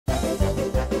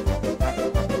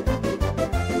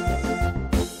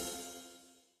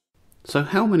So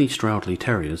how many Stroudley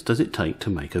Terriers does it take to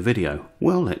make a video?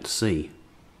 Well, let's see.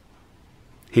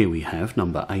 Here we have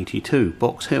number 82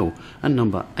 Boxhill and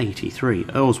number 83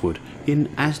 Earlswood in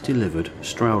as delivered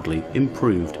Stroudley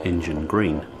improved engine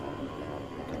green.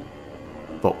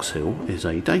 Boxhill is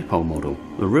a Dapol model.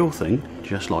 The real thing,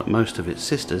 just like most of its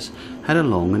sisters, had a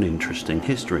long and interesting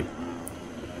history.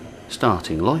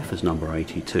 Starting life as number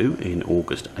 82 in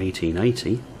August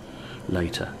 1880,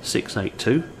 later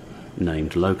 682,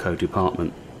 named Loco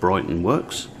Department Brighton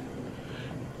Works,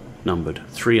 numbered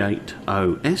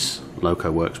 380S,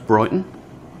 Loco Works Brighton,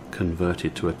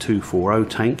 converted to a 240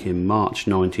 tank in March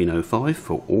 1905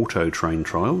 for auto train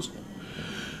trials,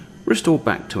 restored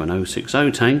back to an 060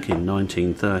 tank in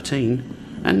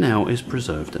 1913, and now is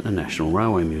preserved at the National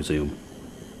Railway Museum.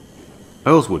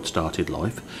 Earlswood started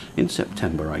life in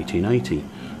September 1880,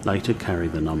 later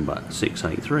carried the number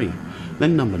 683,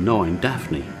 then number 9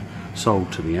 Daphne,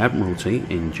 sold to the Admiralty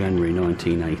in January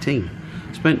 1918,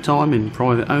 spent time in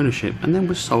private ownership and then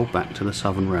was sold back to the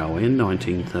Southern Railway in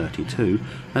 1932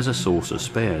 as a source of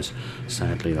spares.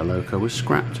 Sadly, the loco was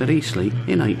scrapped at Eastleigh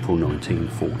in April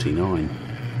 1949.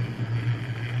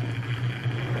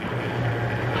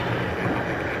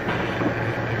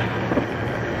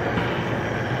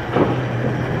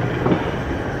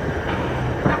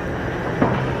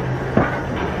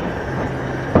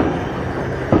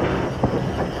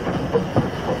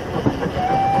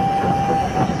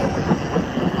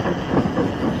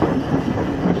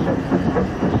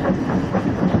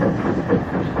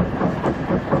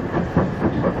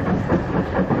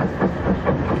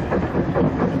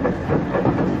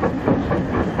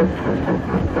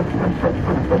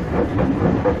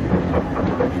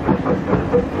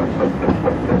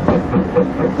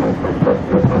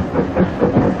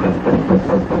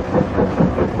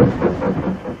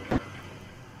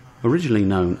 Originally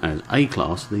known as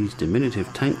A-Class, these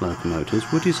diminutive tank locomotives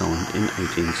were designed in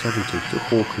 1870 to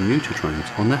haul commuter trains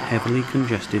on the heavily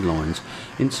congested lines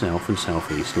in South and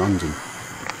South East London.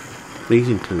 These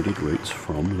included routes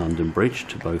from London Bridge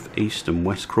to both East and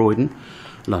West Croydon,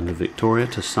 London Victoria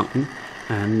to Sutton,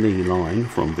 and the line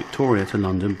from Victoria to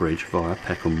London Bridge via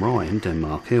Peckham Rye and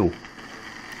Denmark Hill,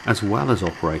 as well as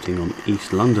operating on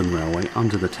East London Railway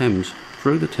under the Thames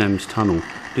through the Thames Tunnel,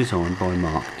 designed by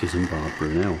Mark Isambard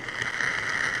Brunel.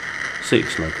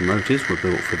 6 locomotives were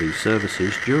built for these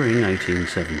services during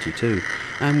 1872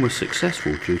 and were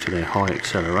successful due to their high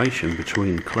acceleration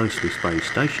between closely spaced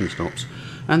station stops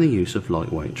and the use of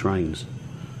lightweight trains.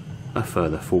 A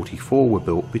further 44 were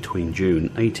built between June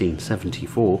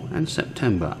 1874 and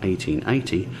September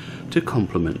 1880 to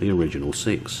complement the original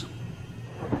 6.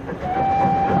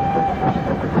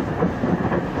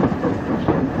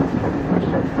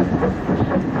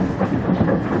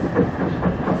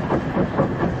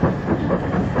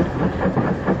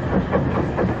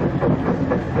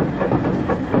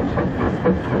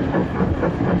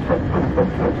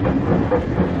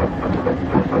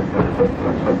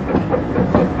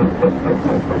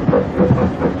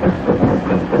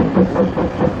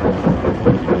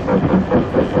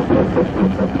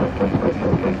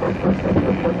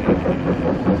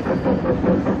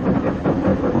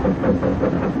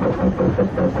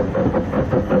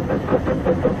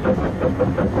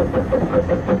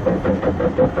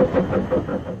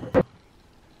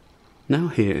 Now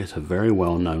here is a very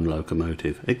well known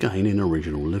locomotive, again in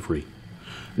original livery.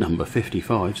 Number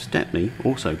 55 Stepney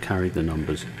also carried the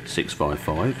numbers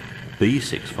 655,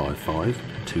 B655,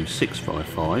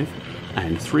 2655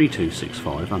 and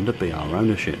 3265 under BR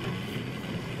ownership.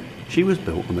 She was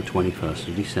built on the 21st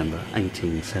of December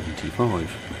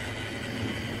 1875.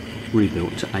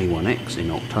 Rebuilt to A1X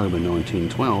in October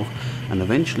 1912 and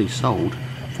eventually sold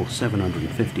for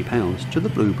 £750 to the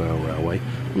Bluebell Railway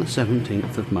on the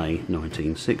 17th of May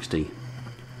 1960.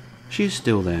 She is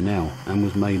still there now and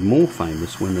was made more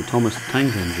famous when the Thomas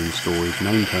Tank Engine stories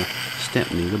named her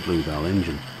Stepney the Bluebell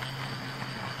Engine.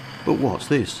 But what's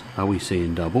this? Are we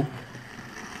seeing double?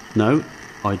 No,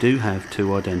 I do have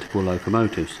 2 identical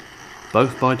locomotives,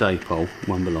 both by Dapol.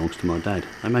 One belongs to my dad.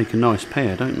 They make a nice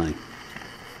pair, don't they?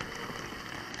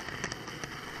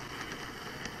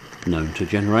 Known to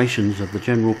generations of the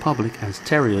general public as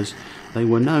terriers, they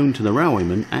were known to the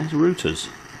railwaymen as routers.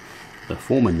 The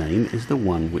former name is the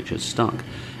one which has stuck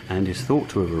and is thought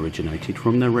to have originated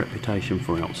from their reputation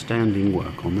for outstanding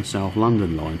work on the South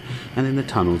London line and in the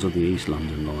tunnels of the East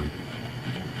London line.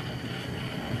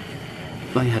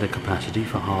 They had a capacity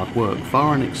for hard work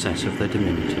far in excess of their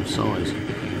diminutive size.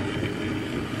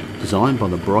 Designed by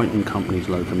the Brighton Company's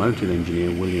locomotive engineer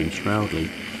William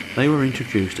Stroudley, they were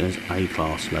introduced as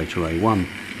A-Class, later A1,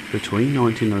 Between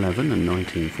 1911 and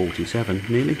 1947,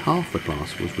 nearly half the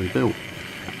class was rebuilt,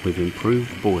 with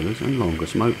improved boilers and longer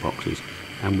smoke boxes,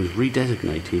 and was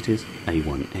redesignated as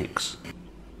A1X.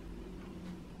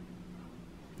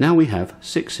 Now we have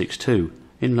 662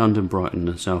 in London, Brighton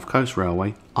and South Coast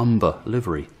Railway umber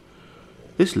livery.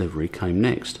 This livery came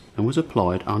next and was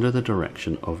applied under the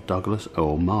direction of Douglas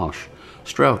Earl Marsh,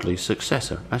 Stroudley's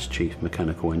successor as Chief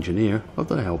Mechanical Engineer of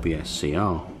the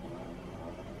LBSCR.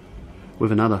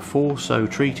 With another 4 so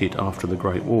treated after the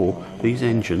Great War, these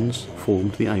engines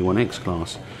formed the A1X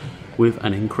class, with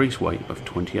an increased weight of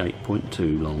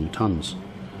 28.2 long tons.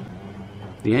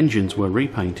 The engines were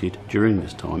repainted during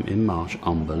this time in Marsh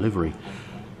umber livery.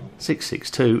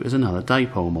 662 is another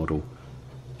Dapol model.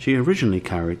 She originally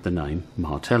carried the name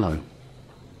Martello.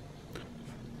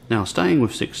 Now, staying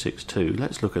with 662,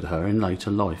 let's look at her in later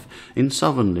life in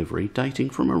Southern livery dating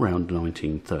from around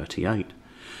 1938,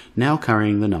 now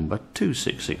carrying the number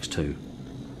 2662.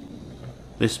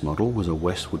 This model was a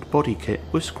Westwood body kit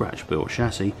with scratch-built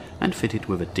chassis and fitted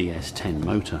with a DS10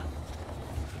 motor.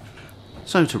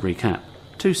 So to recap,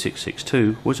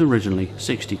 2662 was originally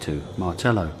 62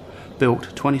 Martello,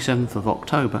 built 27th of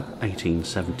October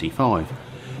 1875,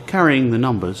 carrying the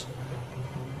numbers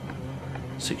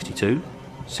 62,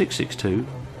 662,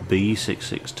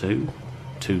 B662,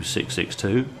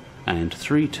 2662 and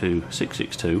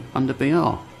 32662 under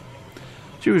BR.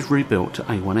 She was rebuilt to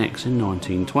A1X in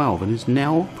 1912 and is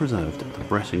now preserved at the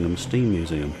Bressingham Steam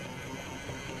Museum.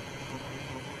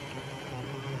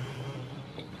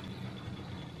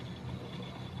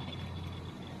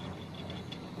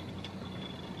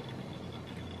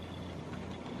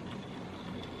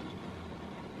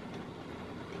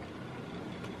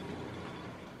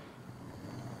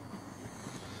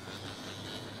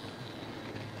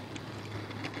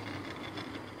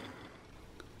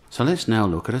 So let's now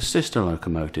look at a sister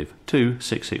locomotive,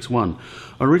 2661,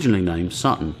 originally named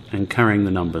Sutton and carrying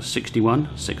the numbers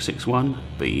 61, 661,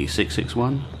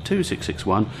 B661,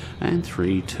 2661 and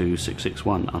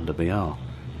 32661 under BR.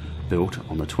 Built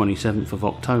on the 27th of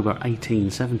October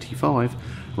 1875,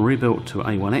 rebuilt to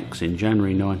A1X in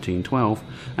January 1912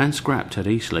 and scrapped at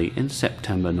Eastleigh in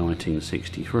September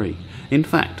 1963. In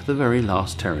fact, the very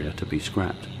last terrier to be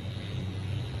scrapped.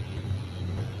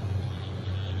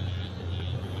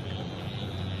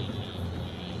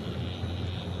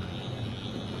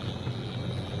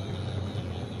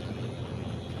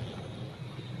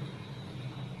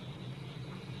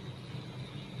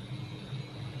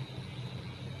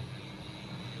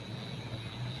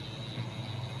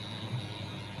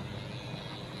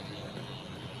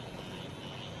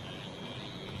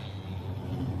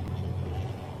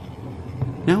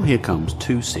 Now here comes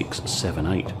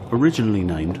 2678, originally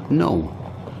named Knowle,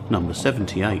 number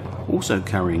 78, also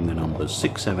carrying the numbers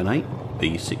 678,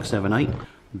 B678,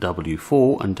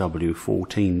 W4 and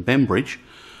W14 Bembridge,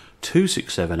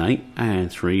 2678 and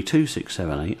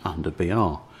 32678 under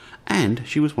BR, and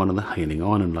she was one of the Hayling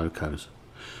Island locos.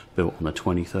 Built on the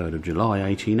 23rd of July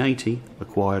 1880,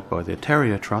 acquired by the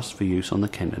Terrier Trust for use on the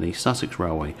Kent and East Sussex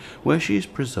Railway, where she is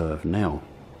preserved now.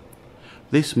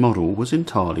 This model was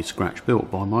entirely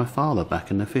scratch-built by my father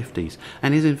back in the 50s,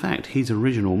 and is in fact his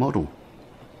original model.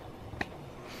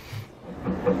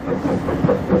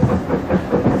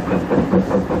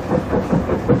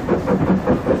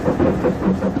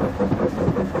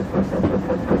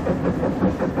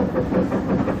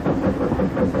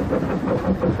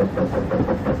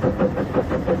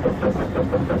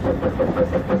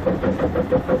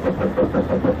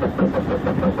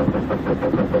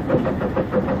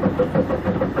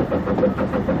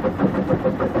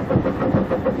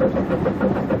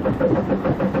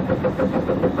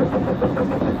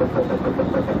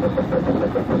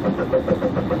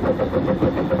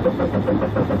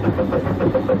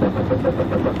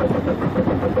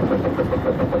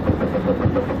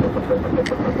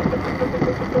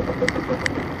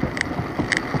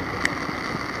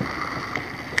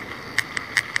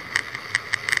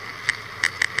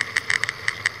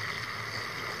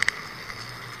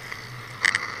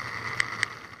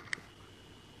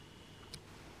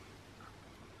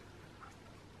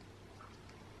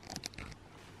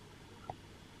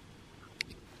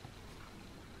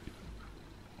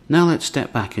 Now let's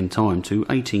step back in time to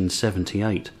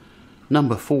 1878.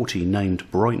 Number 40, named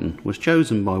Brighton, was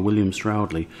chosen by William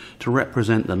Stroudley to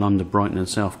represent the London, Brighton and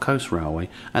South Coast Railway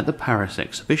at the Paris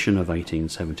Exhibition of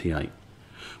 1878,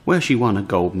 where she won a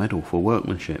gold medal for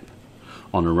workmanship.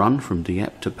 On a run from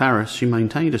Dieppe to Paris, she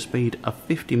maintained a speed of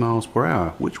 50 miles per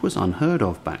hour, which was unheard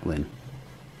of back then.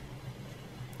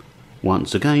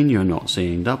 Once again, you're not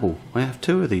seeing double. I have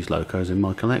 2 of these locos in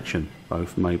my collection,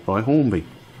 both made by Hornby.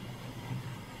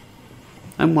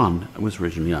 and one was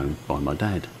originally owned by my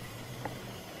dad.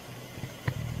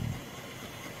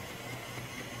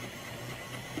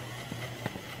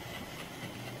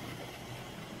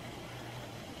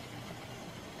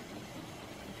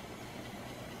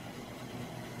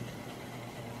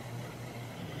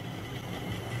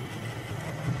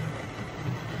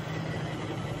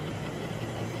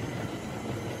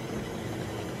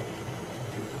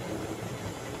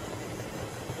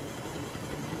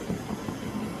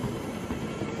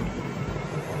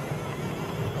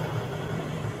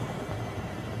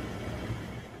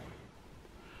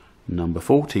 Number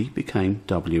 40 became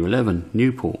W11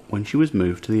 Newport when she was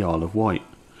moved to the Isle of Wight,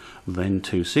 then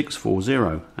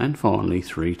 2640 and finally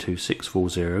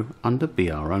 32640 under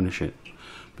BR ownership.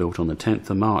 Built on the 10th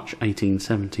of March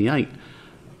 1878,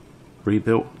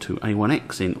 rebuilt to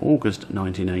A1X in August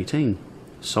 1918,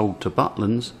 sold to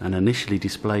Butlins and initially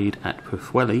displayed at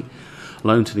Pwllheli,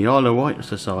 loaned to the Isle of Wight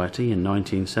Society in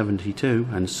 1972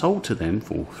 and sold to them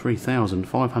for £3,500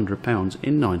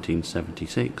 in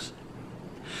 1976.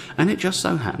 And it just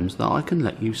so happens that I can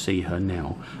let you see her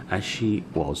now as she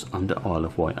was under Isle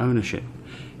of Wight ownership.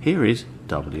 Here is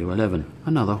W11,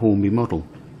 another Hornby model.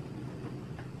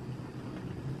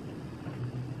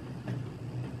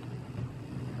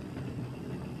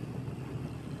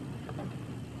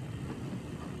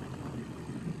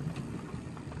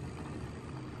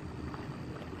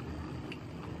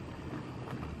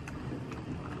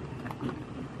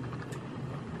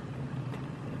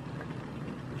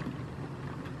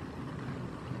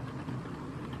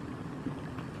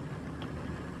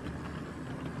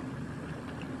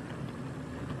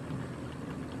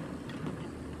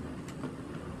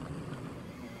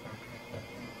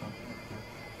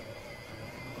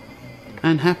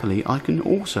 And happily I can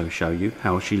also show you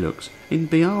how she looks in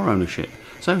BR ownership.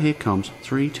 So here comes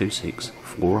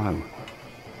 32640.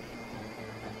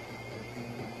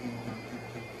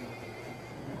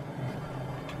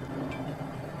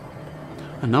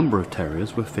 A number of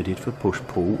Terriers were fitted for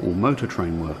push-pull or motor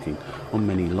train working on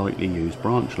many lightly used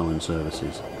branch line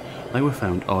services. They were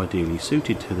found ideally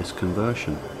suited to this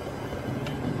conversion.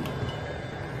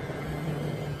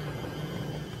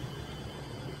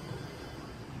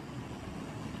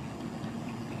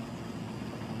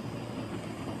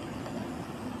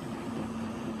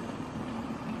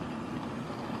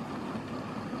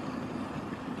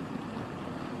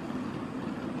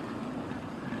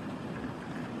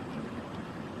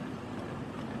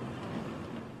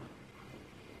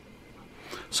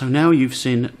 So now you've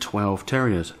seen 12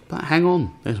 Terriers, but hang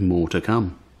on, there's more to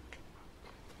come.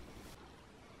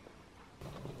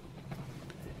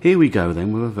 Here we go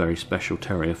then with a very special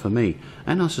Terrier for me,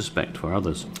 and I suspect for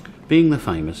others, being the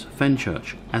famous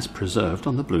Fenchurch, as preserved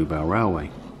on the Bluebell Railway.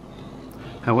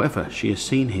 However, she is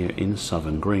seen here in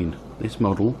Southern Green. This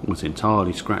model was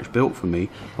entirely scratch built for me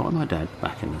by my dad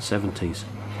back in the 70s,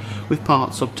 with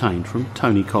parts obtained from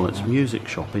Tony Collett's music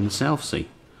shop in Southsea,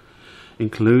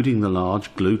 including the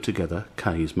large glued together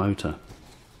K's motor.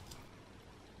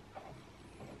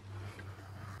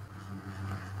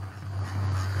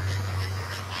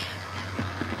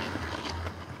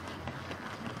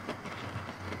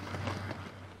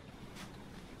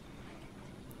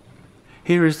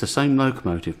 Here is the same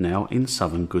locomotive now in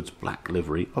Southern Goods black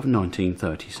livery of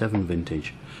 1937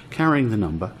 vintage, carrying the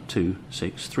number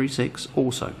 2636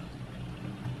 also.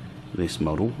 This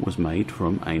model was made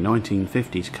from a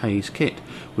 1950s K's kit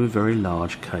with very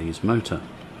large K's motor.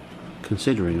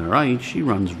 Considering her age, she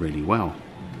runs really well.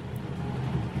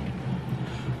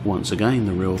 Once again,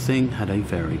 the real thing had a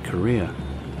varied career.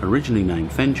 Originally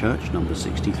named Fenchurch, number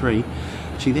 63,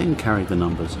 she then carried the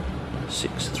numbers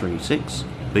 636,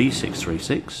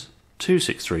 B636,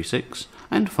 2636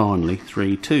 and finally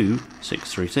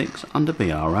 32636 under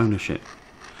BR ownership.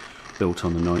 Built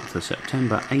on the 9th of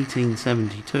September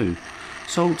 1872,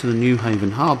 sold to the New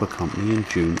Haven Harbour Company in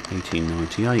June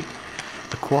 1898,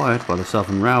 acquired by the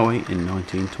Southern Railway in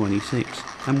 1926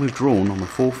 and withdrawn on the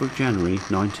 4th of January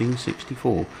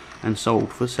 1964 and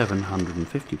sold for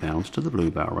 £750 to the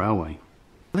Bluebell Railway.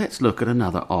 Let's look at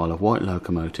another Isle of Wight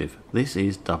locomotive. This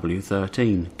is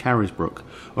W13 Carisbrooke,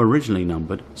 originally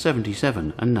numbered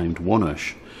 77 and named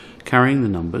Wonnersh, carrying the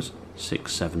numbers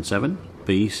 677,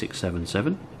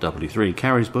 B677, W3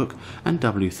 Carisbrooke and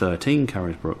W13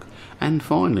 Carisbrooke, and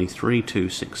finally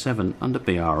 3267 under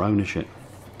BR ownership.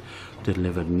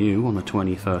 Delivered new on the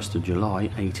 21st of July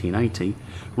 1880,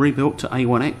 rebuilt to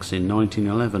A1X in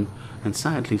 1911 and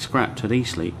sadly scrapped at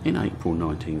Eastleigh in April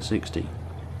 1960.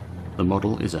 The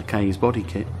model is a K's body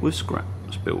kit with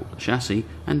scraps built chassis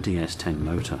and DS10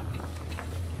 motor.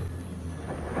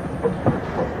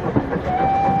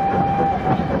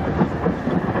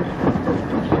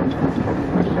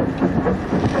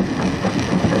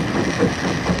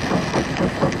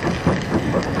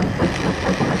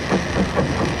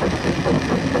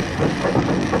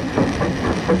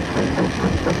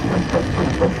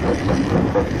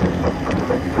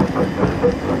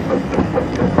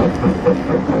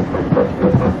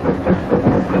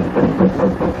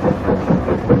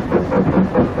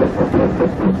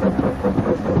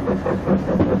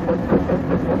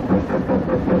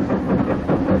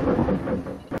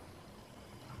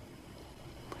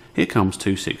 Here comes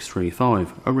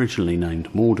 2635, originally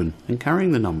named Morden, and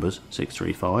carrying the numbers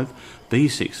 635,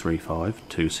 B635,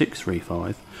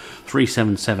 2635,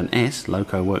 377S,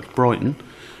 Loco Works Brighton,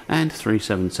 and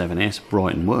 377S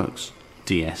Brighton Works,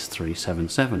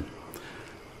 DS377.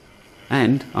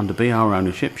 And, under BR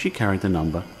ownership, she carried the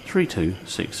number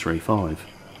 32635.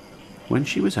 When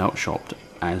she was outshopped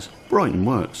as Brighton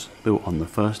Works, built on the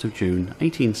 1st of June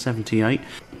 1878,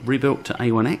 rebuilt to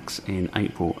A1X in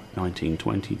April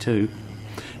 1922,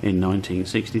 in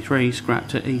 1963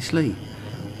 scrapped at Eastleigh.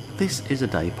 This is a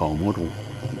Dapol model.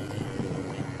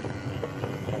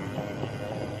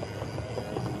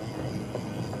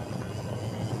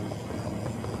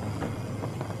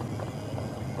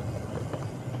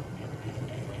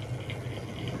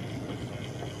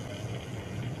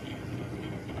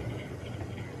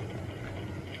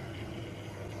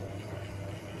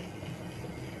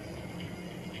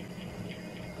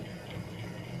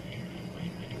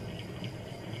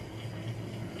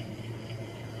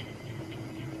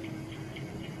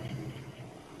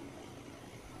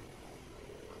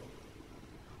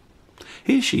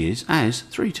 Here she is as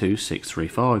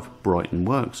 32635 Brighton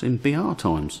Works in BR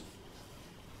times.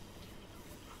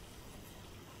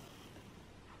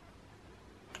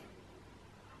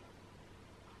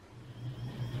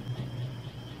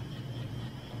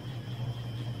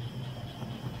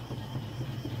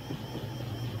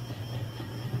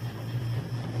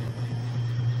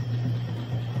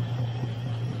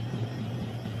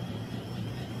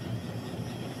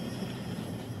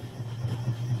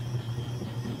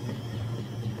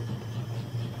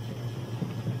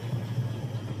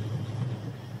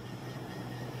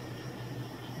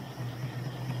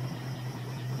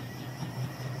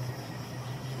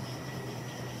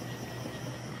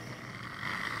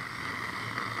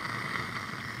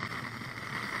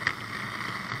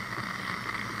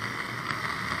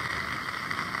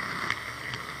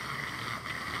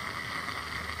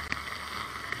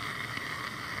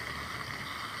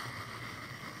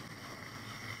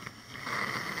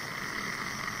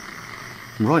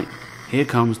 Right, here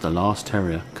comes the last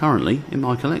terrier currently in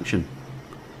my collection.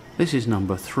 This is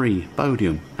number 3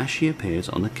 Bodium, as she appears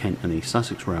on the Kent and East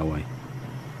Sussex Railway.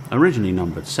 Originally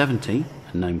numbered 70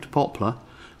 and named Poplar,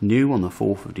 new on the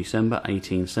 4th of December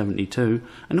 1872,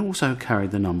 and also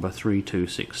carried the number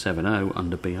 32670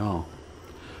 under BR.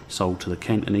 Sold to the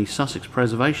Kent and East Sussex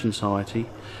Preservation Society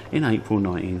in April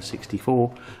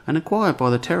 1964 and acquired by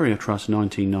the Terrier Trust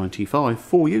 1995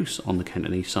 for use on the Kent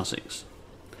and East Sussex.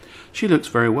 She looks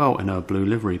very well in her blue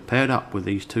livery, paired up with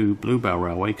these 2 Bluebell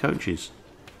Railway coaches.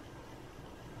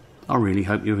 I really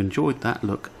hope you've enjoyed that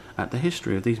look at the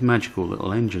history of these magical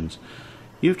little engines.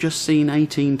 You've just seen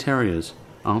 18 terriers,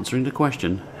 answering the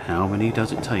question, how many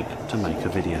does it take to make a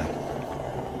video?